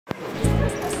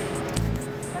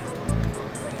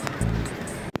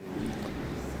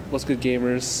What's good,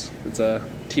 gamers? It's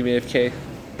Team AFK,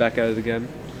 back at it again.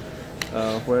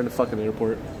 We're in the fucking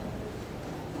airport.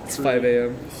 It's 5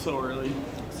 a.m. So early.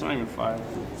 It's not even 5.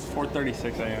 It's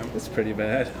 4:36 a.m. It's pretty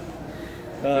bad.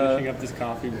 Finishing up this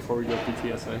coffee before we go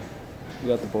through TSA. We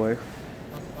got the boy.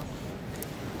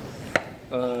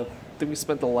 I think we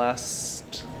spent the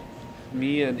last...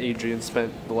 Me and Adrian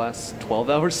spent the last 12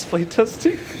 hours flight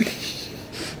testing.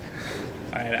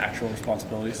 I had actual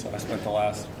responsibilities, so I spent the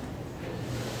last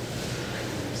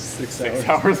 6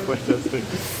 hours flight testing.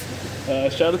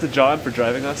 Shout out to John for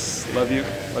driving us. Love you.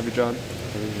 Love you, John.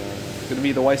 Gonna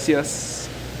be the YCS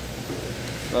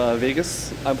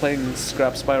Vegas. I'm playing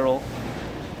Scrap Spiral.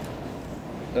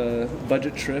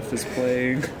 Budget Triff is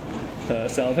playing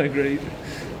salvaged.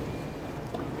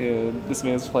 And this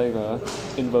man's playing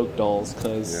Invoke Dolls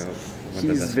because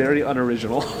he's very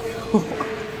unoriginal.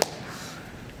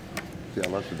 Yeah, I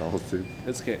love the dolls too.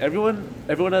 It's okay. Everyone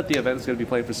at the event is gonna be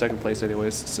playing for second place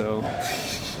anyways. So,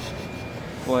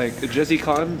 like Jesse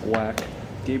Khan, whack.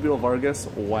 Gabriel Vargas,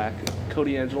 whack.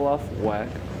 Cody Angeloff, whack.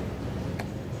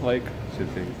 Like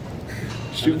Shooping.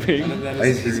 He's good.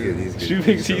 He's good.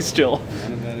 Shooping, he's still.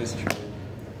 None of that is true.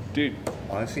 Dude.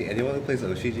 Honestly, anyone who plays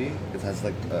OCG, it has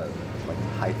like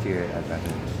high tier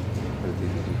advantage for the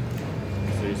TCG.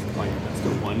 So you're just playing best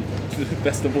of one.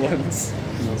 Best of ones.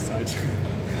 No sides.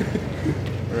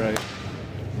 Right.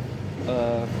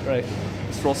 Right.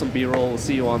 Let's roll some B-roll. We'll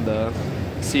see you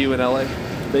in LA.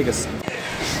 Vegas.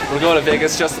 We're going to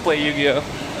Vegas just to play Yu-Gi-Oh!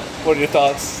 What are your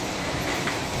thoughts?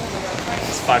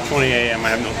 It's 5:20 a.m. I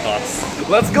have no thoughts.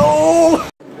 Let's go!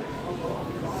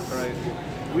 Alright.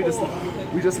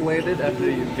 We just landed after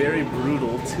a very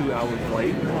brutal 2-hour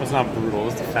flight. No, it's not brutal.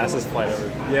 It's the fastest flight ever.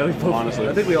 Yeah, we both, honestly.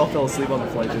 I think we all fell asleep on the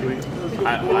flight, didn't we?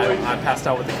 I passed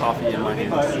out with the coffee in my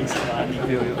hands. I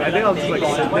think I was just like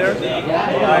sitting there.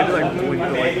 And I just like blinked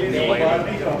the light.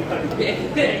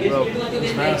 Bro,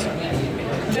 it's fast.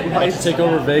 I should take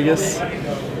over Vegas.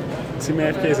 See my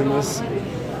AFKs in this.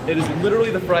 It is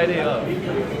literally the Friday of.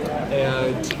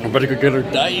 And I'm about to go get our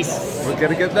dice. We're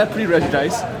gonna get that pre-reg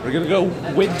dice. We're gonna go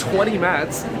win 20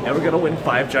 mats, and we're gonna win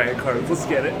 5 giant cards. Let's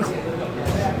get it.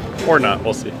 Or not,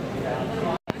 we'll see.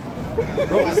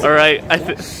 All right, I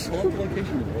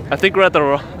think we're at the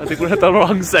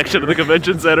wrong section of the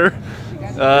convention center.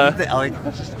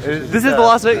 This is the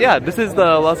Las Vegas. Yeah, this is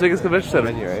the Las Vegas Convention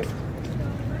Center. Right?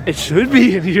 It should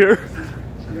be in here.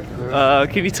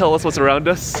 Can you tell us what's around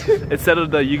us instead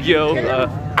of the Yu-Gi-Oh!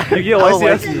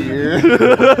 YCS?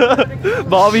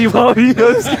 Mommy,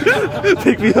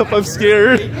 pick me up, I'm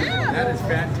scared. That is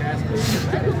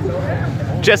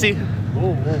fantastic. Jesse,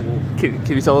 can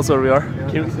you tell us where we are?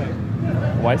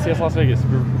 YCS Las Vegas.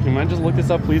 Can I just look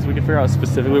this up, please? We can figure out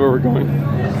specifically where we're going.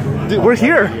 Dude, we're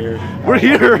here. We're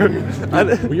here.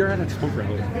 We are at a Trump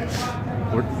rally.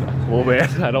 Well, man,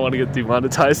 I don't want to get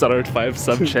demonetized on our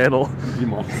 5-sub channel.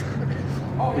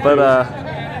 But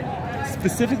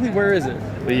specifically, where is it?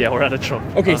 But yeah, we're at a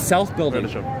Trump. Okay, South Building.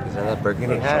 Is that a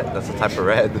burgundy hat? That's a type of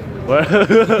red. We're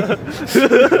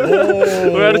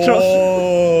at a Trump.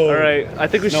 All right, I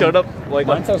think we showed up like.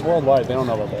 Mine says worldwide. They don't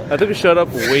know about that. I think we showed up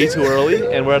way too early,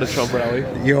 and we're at a Trump rally.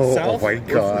 Yo, South? oh my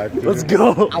god. Let's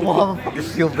go. I want to fucking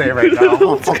field day right now. I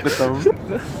want to fuck with them.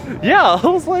 Yeah, I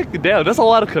was like, damn, that's a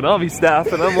lot of Konami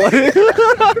staff, and I'm like,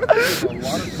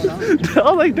 I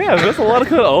was like, damn, that's a lot of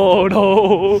Konami. Oh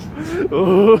no.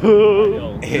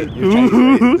 Oh. Hey,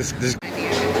 this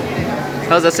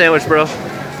How's that sandwich, bro?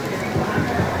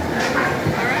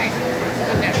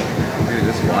 Dude,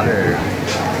 this water.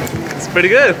 It's pretty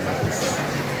good.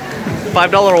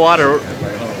 $5 water.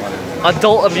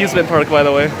 Adult amusement park, by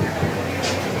the way.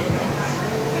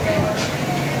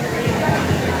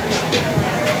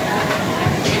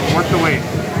 Worth the wait.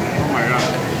 Oh my god.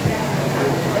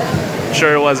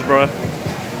 Sure it was, bro.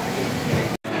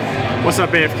 What's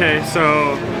up, AFK?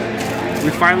 So,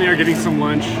 we finally are getting some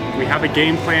lunch. We have a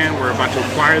game plan. We're about to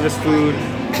acquire this food.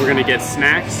 We're gonna get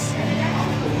snacks.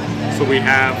 So we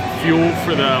have fuel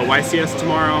for the YCS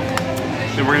tomorrow.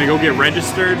 Then we're gonna go get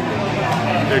registered.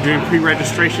 They're doing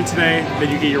pre-registration today. Then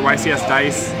you get your YCS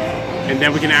dice. And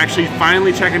then we can actually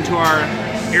finally check into our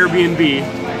Airbnb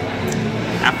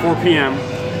at 4 p.m.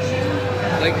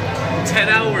 Like 10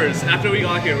 hours after we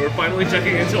got here, we're finally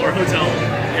checking into our hotel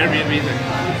Airbnb thing.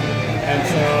 And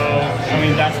so, I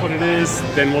mean, that's what it is.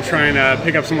 Then we'll try and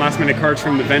pick up some last minute cards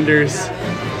from the vendors.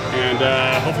 And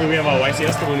hopefully we have a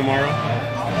YCS to win tomorrow.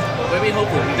 Well, maybe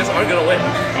hopefully, we just are gonna win.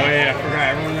 Oh yeah, I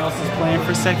forgot. Everyone else is playing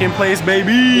for second place,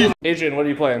 baby. Adrian, what are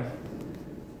you playing?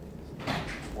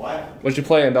 What? What you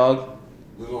playing, dog?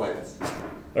 Blue lights.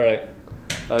 Alright.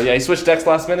 Yeah, he switched decks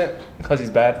last minute because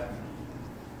he's bad.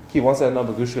 He wants that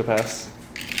Nabagushka pass.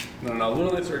 No,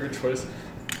 Luna Lights are a good choice.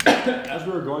 As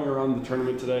we were going around the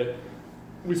tournament today,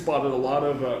 we spotted a lot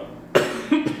of.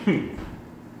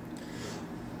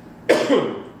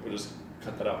 We'll just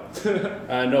cut that out.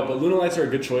 No, but Luna Lights are a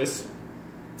good choice.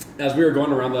 As we were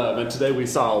going around the event today, we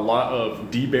saw a lot of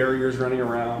D barriers running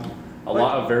around. A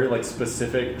lot of very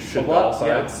specific Shadal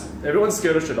sides. Yeah. Everyone's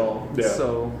scared of Shadal. Yeah.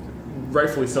 So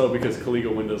rightfully so, because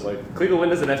Kaligo Windows Kaligo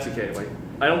Windows and FTK.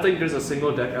 I don't think there's a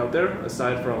single deck out there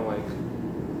aside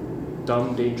from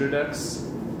dumb danger decks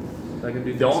that can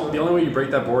do the only way you break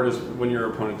that board is when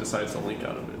your opponent decides to link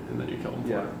out of it, and then you kill them.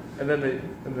 Yeah, and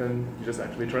then you just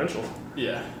activate torrential.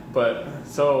 Yeah, but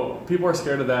so people are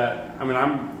scared of that. I mean,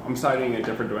 I'm citing a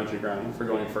different dimension ground for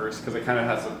going first because it kind of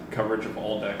has a coverage of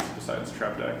all decks besides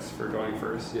trap decks for going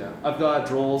first. Yeah, I've got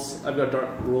Drolls, I've got Dark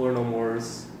Ruler No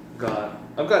Mores,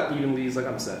 I've got even these.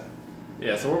 I'm set.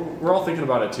 Yeah, so we're all thinking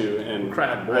about it too, and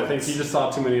I think he just saw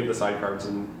too many of the side cards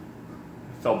and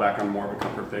fell back on more of a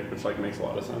comfort pick, which makes a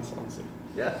lot of sense, honestly.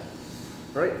 Yeah.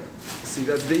 All right. See you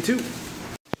guys day 2.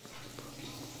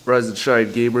 Rise and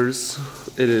shine, gamers.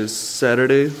 It is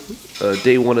Saturday,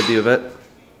 day 1 of the event.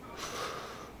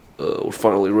 We're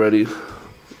finally ready.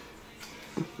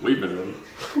 We've been ready.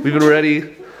 We've been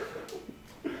ready.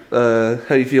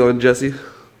 How you feeling, Jesse?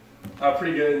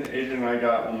 Pretty good. Adrian and I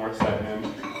got one more set in,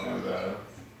 and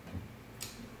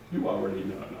you already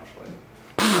know enough.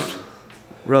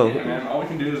 Bro. Yeah, man. All we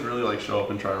can do is really show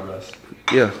up and try our best.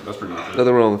 Yeah. That's pretty much it.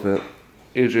 Nothing wrong with that.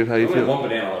 Adrian, how you feeling? Only one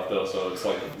banana left though, so it's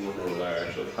look over there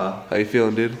actually. Huh? How you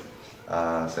feeling, dude?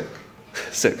 Sick.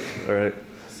 Sick. All right.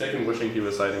 Sick and wishing he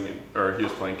was citing it, or he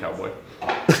was playing cowboy.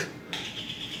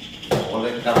 Well,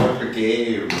 like cowboy for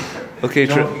game. Okay,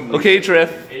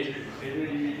 Triff.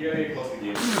 Adrian, you gotta get close to the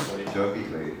game. Joking,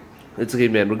 mate. It's okay,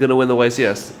 man. We're gonna win the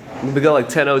YCS. We got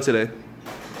 10-0 today.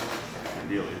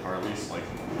 Ideally, or at least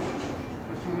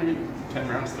 10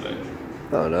 rounds today. I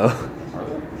don't know. Are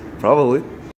there? Probably.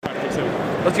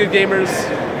 Let's go, gamers.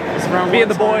 Me and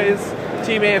the boys.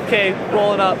 Team AFK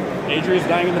rolling up. Adrian's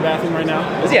dying in the bathroom right now.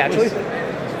 Is he actually?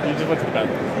 You just went to the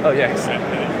bathroom. Oh, yes.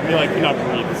 You're not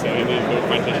breathing, so you need to go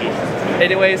find tissues.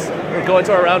 Anyways, we're going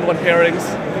to our round 1 pairings.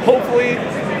 Hopefully,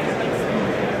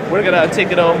 we're gonna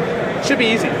take it home. Should be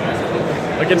easy.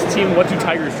 Against Team What Do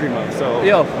Tigers Dream Of, so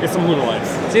get some Luna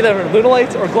Lights. It's either Luna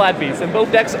Lights or Glad Beasts, and both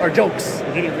decks are jokes.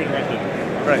 We're getting redirected.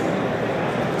 Right.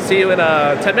 See you in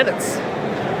 10 minutes.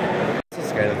 So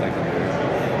scared of that computer.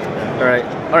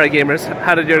 Alright, gamers.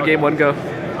 How did your game 1 go?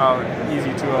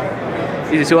 Easy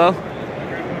 2-0. Easy 2-0? Yeah,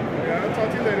 I'll talk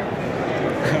to you later.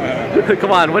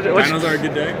 Come on. Dinos are a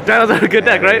good deck. Dinos are a good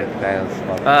deck, right? Dinos.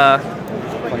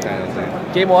 Fuck Dinos,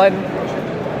 man. Game 1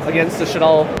 against the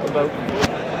Shadal Invoked.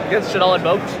 Against Shadal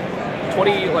Invoked.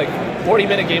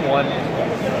 40-minute game 1.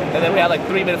 And then we had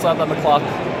 3 minutes left on the clock.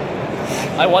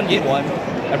 I won game 1.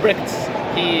 I bricked.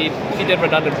 He did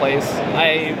redundant plays.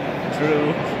 I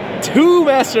drew 2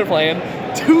 Master Plan,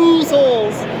 2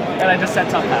 Souls, and I just set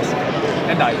tough pass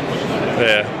and died.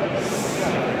 Yeah.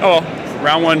 Oh well,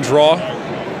 round 1 draw.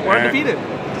 We're undefeated.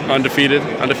 Undefeated.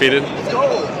 Let's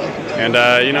go. And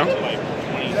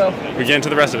we get into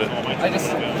the rest of it. I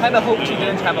just kind of hoped he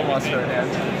didn't have a monster in hand,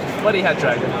 but he had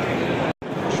Dragon.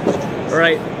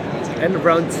 Alright, end of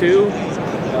round 2.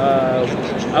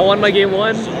 I won my game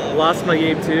 1, lost my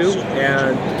game 2,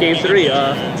 and game 3.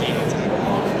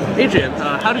 Adrian,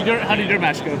 how did your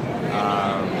match go?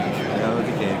 That was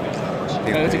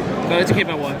a game. That came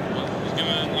at what?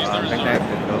 McKnight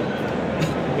didn't go.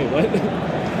 Wait, what?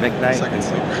 McKnight.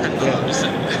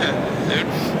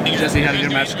 Jesse, how did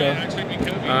your match go?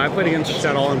 I played against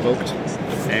Shadal Invoked,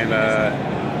 and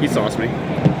he sauced me.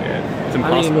 Yeah, it's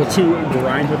impossible to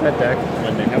grind with that deck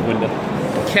when they have window.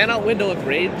 Cannot window with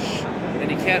Rage, and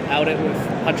you can't out it with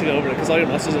punching over it because all your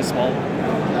monsters are small.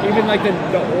 Even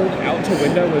the old out to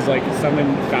window was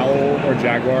summon Fowl or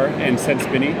Jaguar and send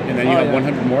Spinny, and then you have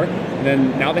 100 more. And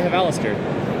then now they have Alistair,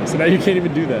 so now you can't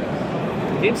even do that.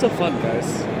 The game's so fun,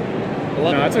 guys.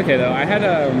 No, that's okay though. I had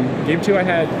game 2. I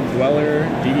had Dweller,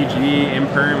 DDG,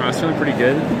 Imperm. I was feeling pretty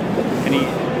good, and he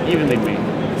evenly me.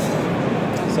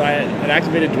 So I had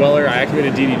activated Dweller. I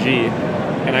activated DDG,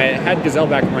 and I had Gazelle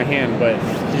back in my hand, but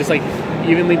he just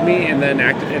evenly me, and then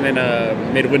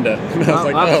made a window. And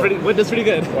I was Window's pretty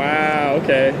good. Wow.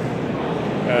 Okay.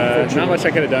 Not much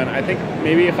I could have done. I think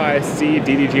maybe if I see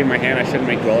DDG in my hand, I shouldn't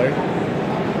make Dweller,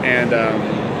 and.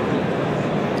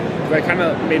 I kind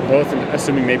of made both,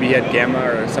 assuming maybe he had Gamma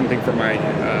or something for my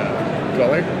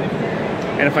Dweller.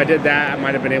 And if I did that, I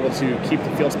might have been able to keep the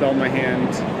field spell in my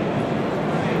hand.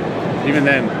 Even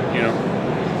then,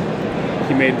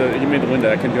 he made the window.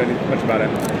 I couldn't do anything much about it.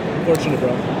 Unfortunate,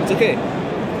 bro. It's okay.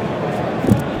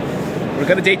 We're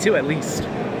gonna day 2 at least.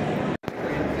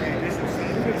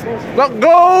 Let's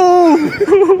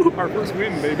go! Our first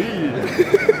win, baby.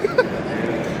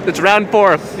 It's round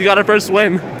 4. You got our first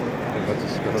win.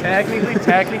 Technically,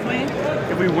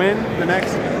 if we win the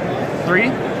next 3,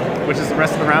 which is the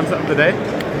rest of the rounds of the day,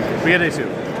 we get a 2.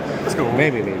 Let's go.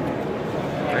 Maybe.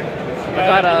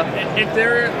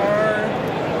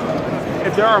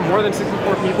 If there are more than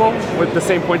 64 people with the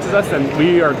same points as us, then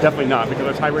we are definitely not,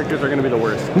 because our tiebreakers are going to be the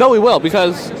worst. No, we will,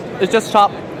 because it's just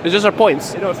our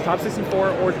points. You know, it's top 64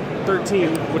 or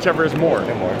 13, whichever is more.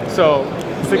 So,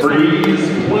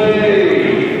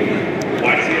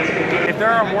 if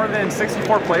there are more than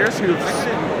 64 players who've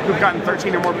gotten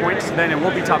 13 or more points, then it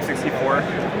will be top 64.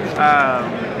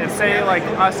 And say like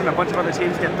us and a bunch of other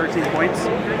teams get 13 points,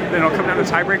 then it'll come down to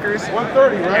tiebreakers.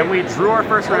 130, right? And we drew our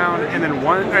first round and then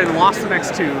lost the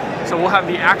next 2. So we'll have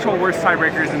the actual worst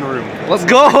tiebreakers in the room. Let's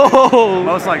go!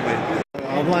 Most likely.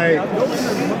 I'm like,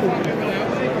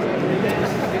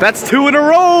 that's 2 in a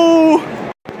row!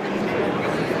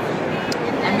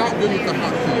 I'm not good with the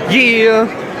hot seat. Yeah!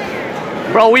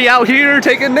 Bro, we out here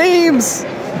taking names!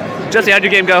 Jesse, how'd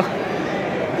your game go?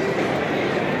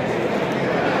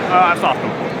 I stopped them.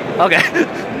 Okay.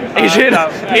 Adrian.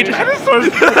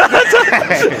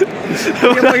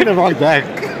 you're playing the wrong deck.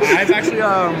 I've actually,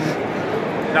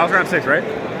 that was round 6, right?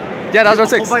 Yeah, that was round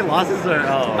 6. My losses are,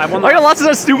 I won All your losses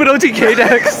are stupid OTK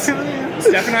decks.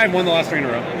 Steph and I have won the last 3 in a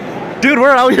row. Dude,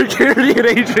 we're out here carrying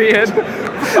Adrian.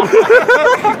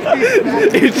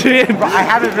 Adrian. I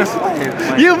haven't misplayed.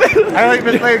 Like, You I like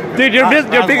misplayed. Dude, your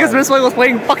biggest misplay was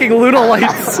playing fucking Luna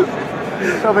Lights.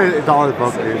 So many dollars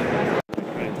both days.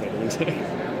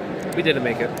 We didn't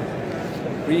make it.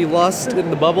 We lost in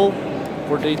the bubble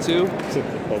for day 2.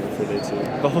 Bubble for day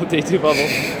 2. Day 2 bubble.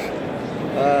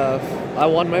 I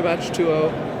won my match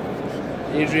 2-0.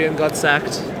 Adrian got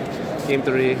sacked. Game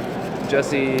 3.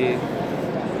 Jesse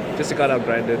got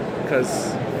outgrinded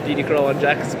because DD Curl on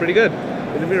Jack is pretty good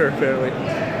in the mirror apparently.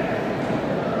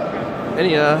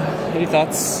 Any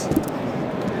thoughts?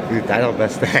 Dude, Dino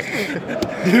best deck.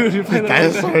 Dude, you're playing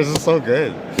Dinosaurs is so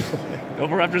good.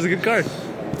 Overraptor's a good card.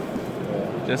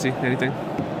 Jesse, anything?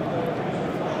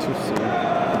 Too soon.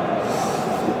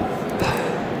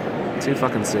 Too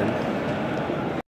fucking soon.